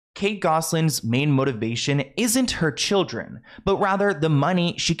Kate Gosselin's main motivation isn't her children, but rather the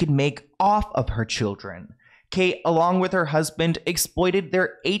money she could make off of her children. Kate, along with her husband, exploited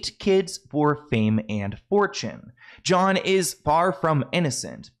their 8 kids for fame and fortune. John is far from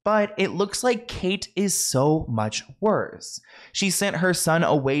innocent, but it looks like Kate is so much worse. She sent her son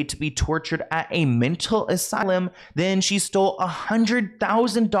away to be tortured at a mental asylum, then she stole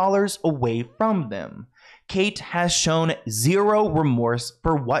 $100,000 away from them. Kate has shown zero remorse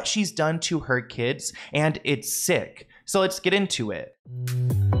for what she's done to her kids, and it's sick. So let's get into it.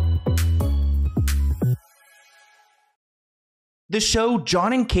 The show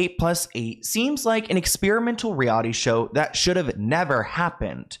John and Kate Plus 8 seems like an experimental reality show that should have never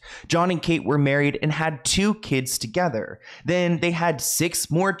happened. John and Kate were married and had 2 kids together. Then they had 6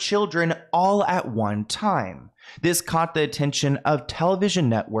 more children all at one time. This caught the attention of television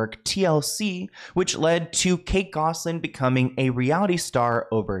network TLC, which led to Kate Gosselin becoming a reality star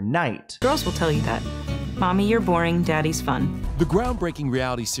overnight. Girls will tell you that. Mommy, you're boring, Daddy's fun. The groundbreaking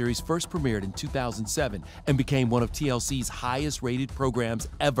reality series first premiered in 2007 and became one of TLC's highest-rated programs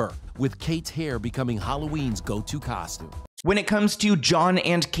ever, with Kate's hair becoming Halloween's go-to costume. When it comes to John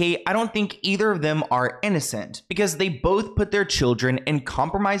and Kate, I don't think either of them are innocent, because they both put their children in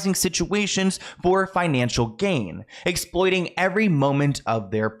compromising situations for financial gain, exploiting every moment of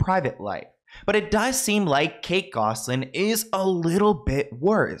their private life. But it does seem like Kate Gosselin is a little bit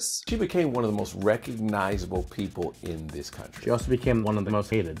worse. She became one of the most recognizable people in this country. She also became one of the most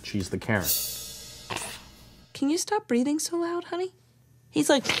hated. She's the Karen. Can you stop breathing so loud, honey? He's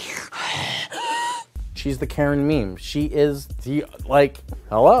like... She's the Karen meme. She is the,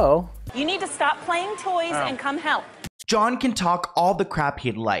 hello? You need to stop playing toys and come help. John can talk all the crap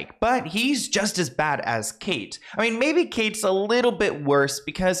he'd like, but he's just as bad as Kate. I mean, maybe Kate's a little bit worse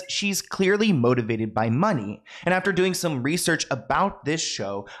because she's clearly motivated by money. And after doing some research about this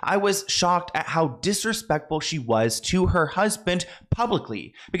show, I was shocked at how disrespectful she was to her husband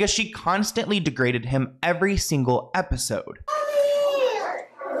publicly, because she constantly degraded him every single episode.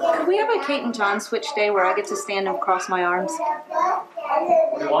 Could we have a Kate and John switch day where I get to stand and cross my arms?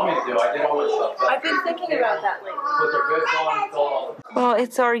 What do you want me to do? I did all this stuff. I've been thinking about that lately. Put their goods on, fill all the... Well,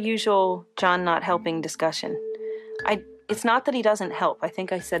 it's our usual John not helping discussion. It's not that he doesn't help. I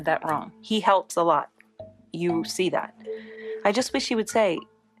think I said that wrong. He helps a lot. You see that. I just wish he would say,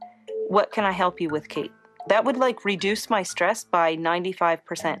 what can I help you with, Kate? That would reduce my stress by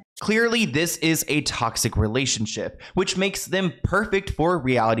 95%. Clearly, this is a toxic relationship, which makes them perfect for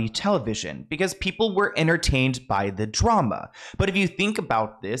reality television because people were entertained by the drama. But if you think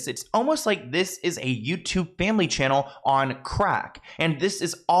about this, it's almost like this is a YouTube family channel on crack, and this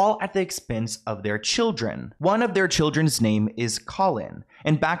is all at the expense of their children. One of their children's name is Colin,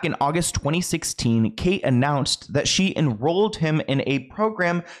 and back in August 2016, Kate announced that she enrolled him in a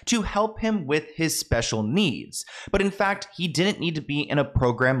program to help him with his special needs. But in fact, he didn't need to be in a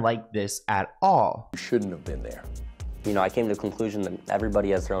program like this at all. You shouldn't have been there. You know, I came to the conclusion that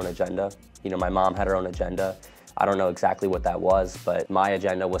everybody has their own agenda. You know, my mom had her own agenda. I don't know exactly what that was, but my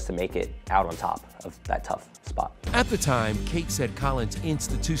agenda was to make it out on top of that tough spot. At the time, Kate said Colin's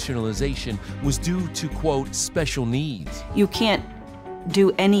institutionalization was due to, quote, special needs. You can't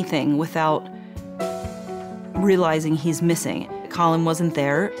do anything without realizing he's missing. Colin wasn't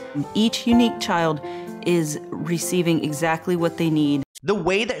there. Each unique child is receiving exactly what they need. The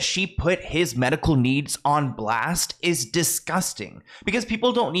way that she put his medical needs on blast is disgusting because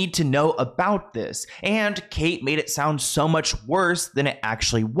people don't need to know about this, and Kate made it sound so much worse than it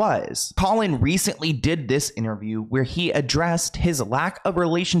actually was. Colin recently did this interview where he addressed his lack of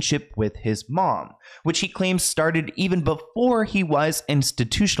relationship with his mom, which he claims started even before he was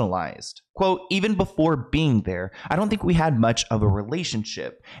institutionalized. Quote, even before being there, I don't think we had much of a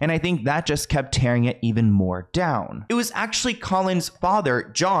relationship, and I think that just kept tearing it even more down. It was actually Colin's father,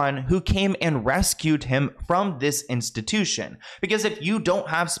 John, who came and rescued him from this institution, because if you don't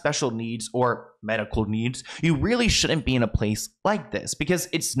have special needs or medical needs, you really shouldn't be in a place like this because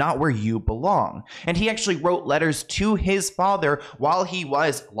it's not where you belong. And he actually wrote letters to his father while he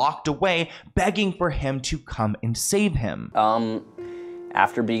was locked away, begging for him to come and save him.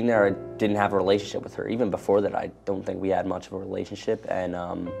 After being there, I didn't have a relationship with her. Even before that, I don't think we had much of a relationship, and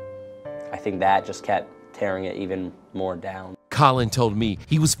I think that just kept tearing it even more down. Colin told me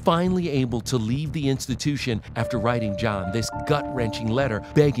he was finally able to leave the institution after writing John this gut-wrenching letter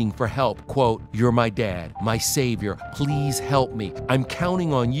begging for help. Quote, you're my dad, my savior, please help me. I'm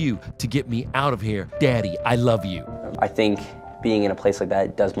counting on you to get me out of here. Daddy, I love you. I think being in a place like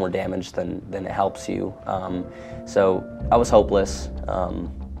that does more damage than it helps you. So I was hopeless,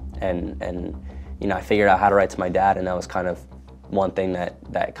 and you know, I figured out how to write to my dad, and that was kind of one thing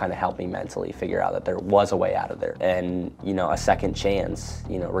that kind of helped me mentally figure out that there was a way out of there, and you know, a second chance,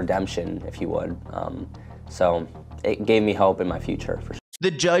 you know, redemption, if you would. So it gave me hope in my future for sure. The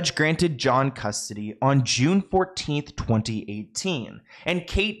judge granted John custody on June 14th, 2018, and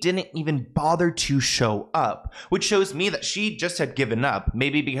Kate didn't even bother to show up, which shows me that she just had given up,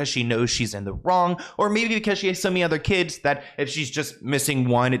 maybe because she knows she's in the wrong, or maybe because she has so many other kids that if she's just missing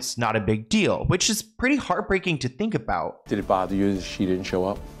one, it's not a big deal, which is pretty heartbreaking to think about. Did it bother you that she didn't show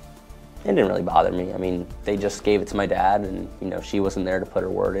up? It didn't really bother me. I mean, they just gave it to my dad, and you know, she wasn't there to put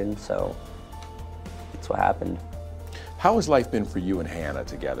her word in, so that's what happened. How has life been for you and Hannah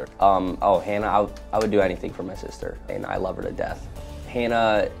together? Hannah, I would do anything for my sister, and I love her to death.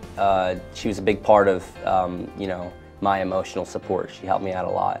 Hannah, she was a big part of, you know, my emotional support. She helped me out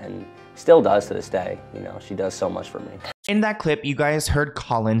a lot, and still does to this day. You know, she does so much for me. In that clip, you guys heard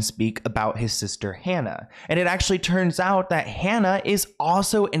Colin speak about his sister Hannah, and it actually turns out that Hannah is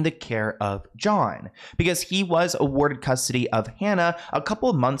also in the care of John, because he was awarded custody of Hannah a couple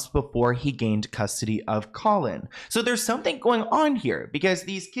of months before he gained custody of Colin. So there's something going on here, because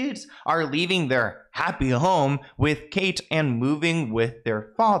these kids are leaving their happy home with Kate and moving with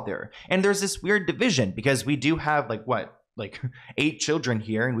their father. And there's this weird division, because we do have like 8 children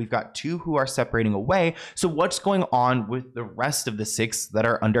here, and we've got 2 who are separating away. So what's going on with the rest of the 6 that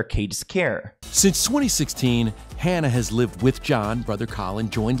are under Kate's care? Since 2016, Hannah has lived with John, brother Colin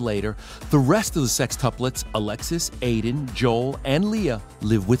joined later. The rest of the sextuplets, Alexis, Aiden, Joel, and Leah,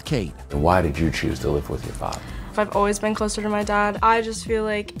 live with Kate. And why did you choose to live with your father? I've always been closer to my dad. I just feel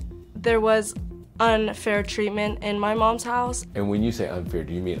like there was unfair treatment in my mom's house. And when you say unfair,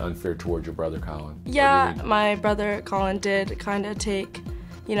 do you mean unfair towards your brother Colin? Yeah, my brother Colin did kind of take,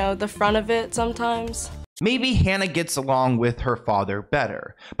 you know, the front of it sometimes. Maybe Hannah gets along with her father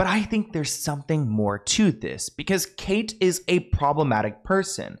better, but I think there's something more to this, because Kate is a problematic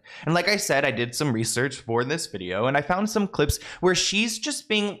person. And like I said, I did some research for this video, and I found some clips where she's just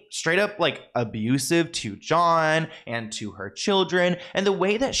being straight up like abusive to John and to her children, and the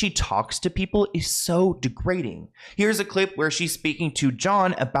way that she talks to people is so degrading. Here's a clip where she's speaking to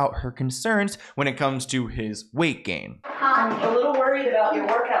John about her concerns when it comes to his weight gain. I'm a little worried about your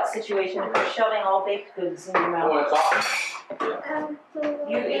workout situation for shoving all baked goods in your mouth. Oh, it's awesome.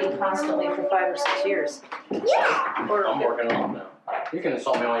 You ate constantly for 5 or 6 years. I'm working on it now. You can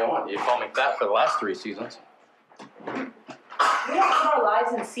insult me all you want. You called me fat for the last 3 seasons. We don't live our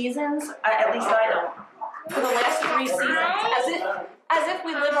lives in seasons. At least I don't. For the last 3 seasons, as if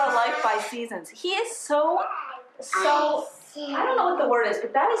we live our life by seasons. He is so. I don't know what the word is,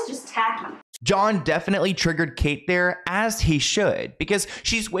 but that is just tacky. John definitely triggered Kate there, as he should, because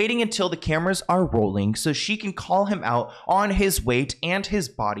she's waiting until the cameras are rolling so she can call him out on his weight and his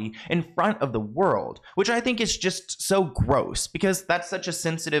body in front of the world, which I think is just so gross, because that's such a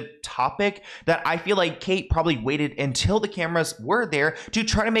sensitive topic that I feel like Kate probably waited until the cameras were there to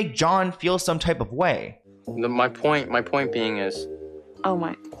try to make John feel some type of way. My point being is, Oh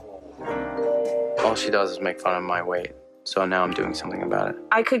my. all she does is make fun of my weight. So now I'm doing something about it.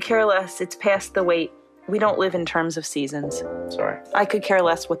 I could care less. It's past the weight. We don't live in terms of seasons. Sorry. I could care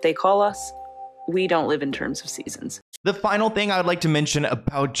less what they call us. We don't live in terms of seasons. The final thing I would like to mention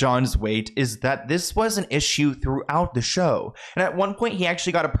about John's weight is that this was an issue throughout the show. And at one point, he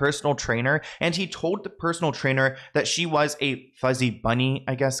actually got a personal trainer, and he told the personal trainer that she was a fuzzy bunny,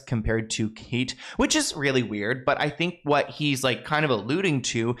 I guess, compared to Kate, which is really weird. But I think what he's like kind of alluding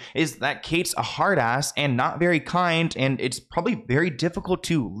to is that Kate's a hard ass and not very kind, and it's probably very difficult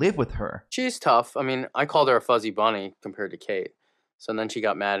to live with her. She's tough. I mean, I called her a fuzzy bunny compared to Kate. So then she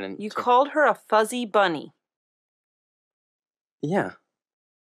got mad and... You called her a fuzzy bunny. Yeah.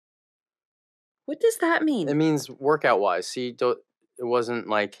 What does that mean? It means workout-wise. See, it wasn't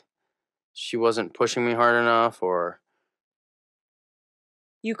like she wasn't pushing me hard enough, or...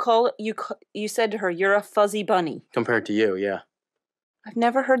 You said to her, you're a fuzzy bunny. Compared to you, yeah. I've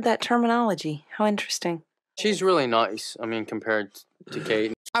never heard that terminology. How interesting. She's really nice, I mean, compared to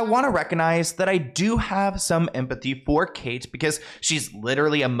Kate. I want to recognize that I do have some empathy for Kate, because she's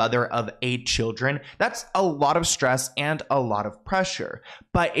literally a mother of 8 children. That's a lot of stress and a lot of pressure,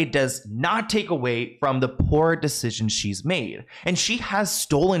 but it does not take away from the poor decisions she's made. And she has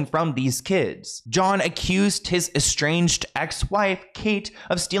stolen from these kids. John accused his estranged ex-wife, Kate,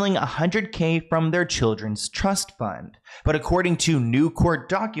 of stealing $100K from their children's trust fund. But according to new court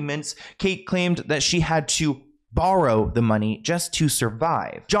documents, Kate claimed that she had to borrow the money just to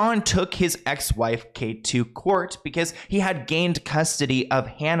survive. John took his ex-wife Kate to court because he had gained custody of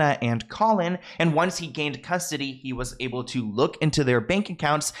Hannah and Colin, and once he gained custody, he was able to look into their bank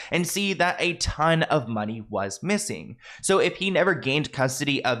accounts and see that a ton of money was missing. So if he never gained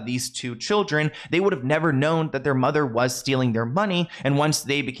custody of these two children, they would have never known that their mother was stealing their money, and once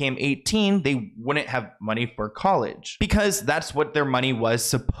they became 18, they wouldn't have money for college, because that's what their money was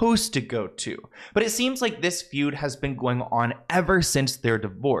supposed to go to. But it seems like this feud has been going on ever since their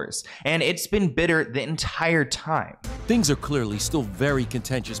divorce, and it's been bitter the entire time. Things are clearly still very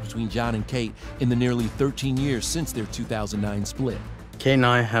contentious between John and Kate in the nearly 13 years since their 2009 split. Kate and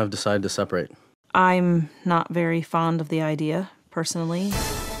I have decided to separate. I'm not very fond of the idea, personally.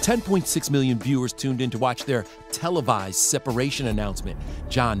 10.6 million viewers tuned in to watch their televised separation announcement.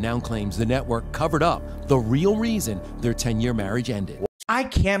 John now claims the network covered up the real reason their 10-year marriage ended. I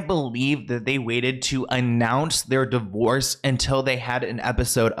can't believe that they waited to announce their divorce until they had an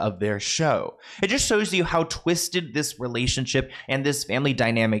episode of their show. It just shows you how twisted this relationship and this family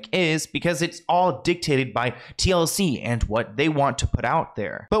dynamic is, because it's all dictated by TLC and what they want to put out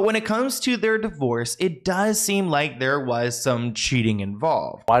there. But when it comes to their divorce, it does seem like there was some cheating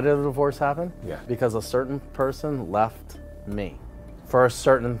involved. Why did the divorce happen? Yeah. Because a certain person left me for a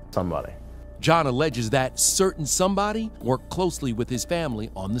certain somebody. John alleges that certain somebody worked closely with his family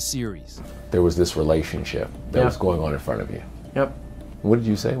on the series. There was this relationship that was going on in front of you. Yep. What did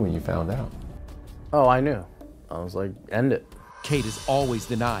you say when you found out? Oh, I knew. I was like, end it. Kate has always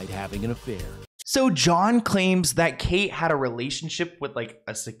denied having an affair. So John claims that Kate had a relationship with like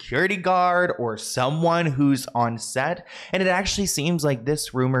a security guard or someone who's on set, and it actually seems like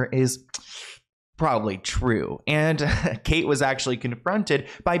this rumor is probably true. And Kate was actually confronted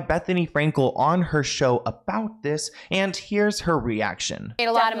by Bethany Frankel on her show about this, and here's her reaction. Made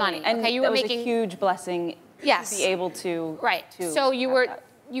a lot of money. And okay, you that were was making a huge blessing. Yes. To be able to. Right. So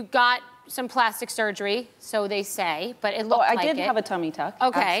you got some plastic surgery, so they say, but it looked like it. I did have a tummy tuck.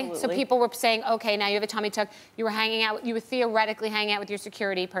 Okay. Absolutely. So people were saying, okay, now you have a tummy tuck. You were theoretically hanging out with your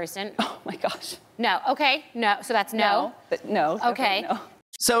security person. Oh my gosh. No. Okay. No. So that's no. No. Okay. No.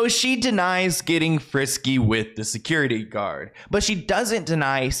 So she denies getting frisky with the security guard, but she doesn't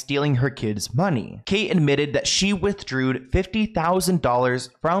deny stealing her kids' money. Kate admitted that she withdrew $50,000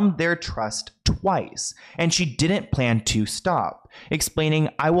 from their trust twice, and she didn't plan to stop, explaining,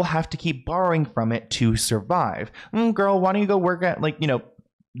 "I will have to keep borrowing from it to survive." Girl, why don't you go work at, like,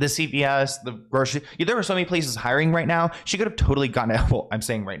 the CVS, the grocery. There were so many places hiring right now. She could have totally gotten it. Well, I'm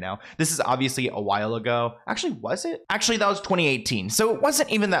saying right now. This is obviously a while ago. Actually, was it? Actually, that was 2018. So it wasn't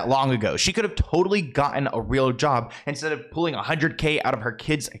even that long ago. She could have totally gotten a real job instead of pulling $100K out of her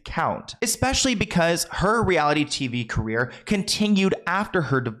kid's account. Especially because her reality TV career continued after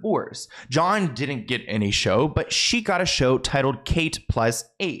her divorce. John didn't get any show, but she got a show titled Kate Plus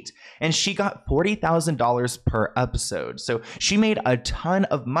 8. And she got $40,000 per episode. So she made a ton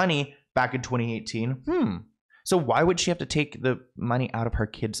of money back in 2018. So why would she have to take the money out of her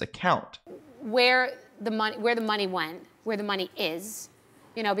kid's account? Where the money went, where the money is,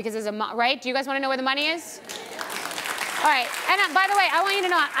 because there's right? Do you guys want to know where the money is? All right, and by the way, I want you to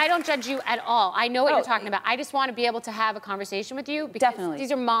know, I don't judge you at all. I know what you're talking about. I just want to be able to have a conversation with you, because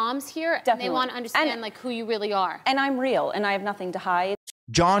these are moms here, and they want to understand who you really are. And I'm real, and I have nothing to hide.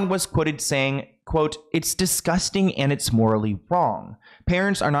 John was quoted saying, quote, "It's disgusting and it's morally wrong.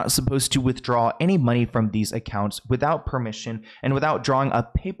 Parents are not supposed to withdraw any money from these accounts without permission and without drawing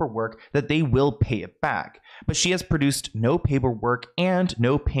up paperwork that they will pay it back. But she has produced no paperwork and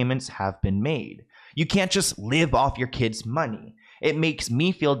no payments have been made. You can't just live off your kids' money. It makes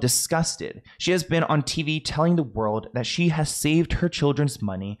me feel disgusted. She has been on TV telling the world that she has saved her children's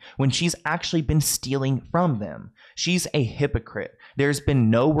money when she's actually been stealing from them. She's a hypocrite. There's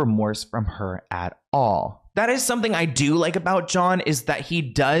been no remorse from her at all." That is something I do like about John, is that he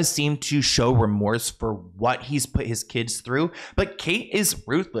does seem to show remorse for what he's put his kids through, but Kate is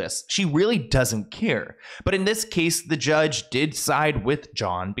ruthless. She really doesn't care. But in this case, the judge did side with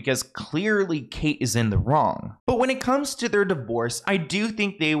John because clearly Kate is in the wrong. But when it comes to their divorce, I do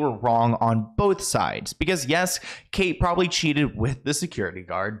think they were wrong on both sides, because yes, Kate probably cheated with the security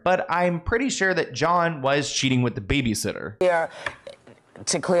guard, but I'm pretty sure that John was cheating with the babysitter. Yeah.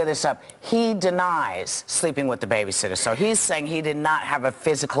 To clear this up, he denies sleeping with the babysitter. So he's saying he did not have a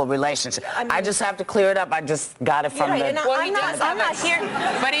physical relationship. I just have to clear it up. I just got it from the... Well, I'm not here.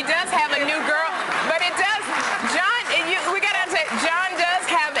 But he does have a new girl. But it does... John, we got to say, John does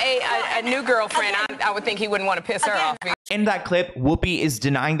have a new girlfriend. I would think he wouldn't want to piss her off. In that clip, Whoopi is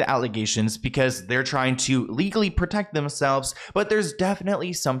denying the allegations because they're trying to legally protect themselves, but there's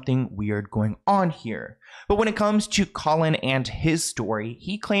definitely something weird going on here. But when it comes to Colin and his story,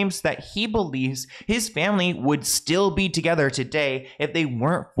 he claims that he believes his family would still be together today if they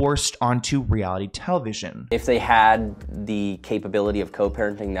weren't forced onto reality television. If they had the capability of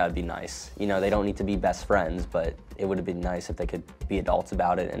co-parenting, that would be nice. You know, they don't need to be best friends, but it would have been nice if they could be adults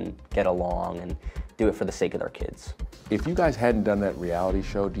about it and get along and do it for the sake of their kids. If you guys hadn't done that reality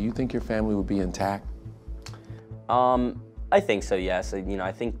show, do you think your family would be intact? I think so, yes. You know,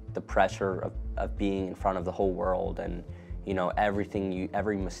 I think the pressure of being in front of the whole world and, you know, every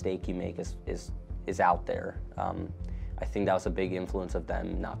mistake you make is out there. I think that was a big influence of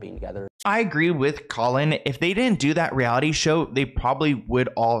them not being together. I agree with Colin. If they didn't do that reality show, they probably would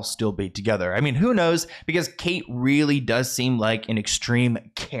all still be together. I mean, who knows? Because Kate really does seem like an extreme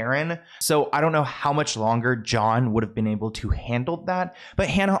Karen. So I don't know how much longer John would have been able to handle that. But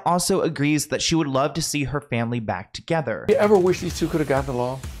Hannah also agrees that she would love to see her family back together. You ever wish these two could have gotten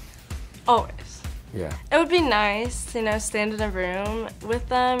along? Always. Yeah. It would be nice, you know, stand in a room with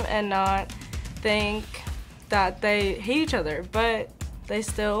them and not think that they hate each other, but they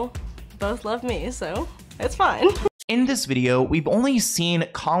still both love me, so it's fine. In this video, we've only seen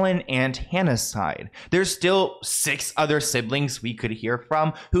Colin and Hannah's side. There's still 6 other siblings we could hear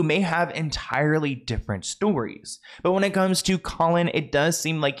from who may have entirely different stories. But when it comes to Colin, it does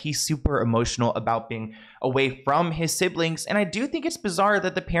seem like he's super emotional about being away from his siblings, and I do think it's bizarre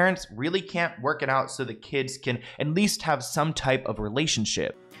that the parents really can't work it out so the kids can at least have some type of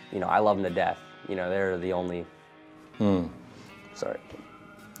relationship. You know, I love them to death. You know, they're the only... Sorry.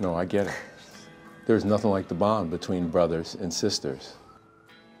 No, I get it. There's nothing like the bond between brothers and sisters.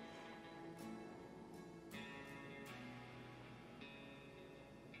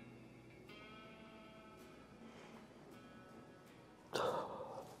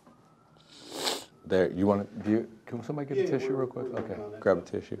 There, you want to, can somebody get a tissue real quick? Okay, grab a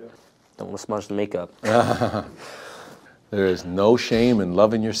tissue. Don't want to smudge the makeup. There is no shame in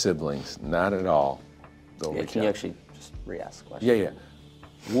loving your siblings, not at all. Yeah, can you actually just re-ask the question? Yeah, yeah.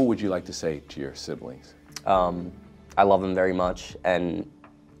 What would you like to say to your siblings? I love them very much, and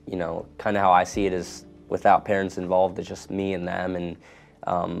you know, kind of how I see it is without parents involved, it's just me and them, and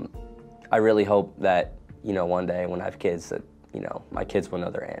I really hope that, you know, one day when I have kids that, you know, my kids will know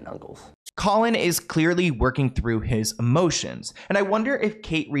their aunt and uncles. Colin is clearly working through his emotions, and I wonder if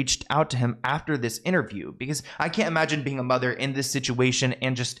Kate reached out to him after this interview, because I can't imagine being a mother in this situation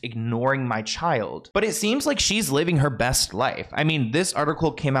and just ignoring my child. But it seems like she's living her best life. I mean, this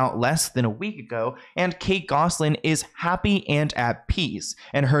article came out less than a week ago, and Kate Gosselin is happy and at peace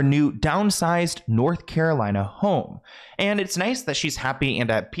in her new downsized North Carolina home. And it's nice that she's happy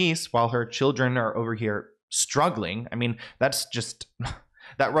and at peace while her children are over here struggling. I mean, that's just...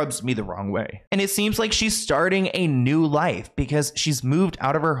 that rubs me the wrong way. And it seems like she's starting a new life because she's moved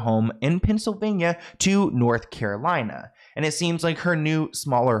out of her home in Pennsylvania to North Carolina. And it seems like her new,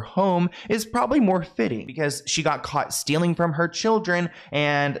 smaller home is probably more fitting because she got caught stealing from her children,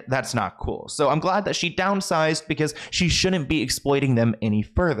 and that's not cool. So I'm glad that she downsized because she shouldn't be exploiting them any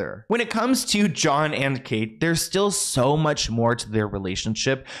further. When it comes to John and Kate, there's still so much more to their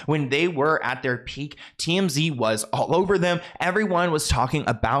relationship. When they were at their peak, TMZ was all over them. Everyone was talking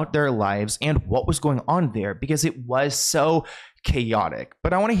about their lives and what was going on there because it was so chaotic.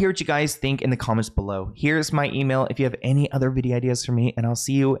 But I want to hear what you guys think in the comments below. Here's my email if you have any other video ideas for me, and I'll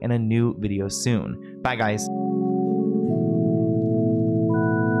see you in a new video soon. Bye, guys.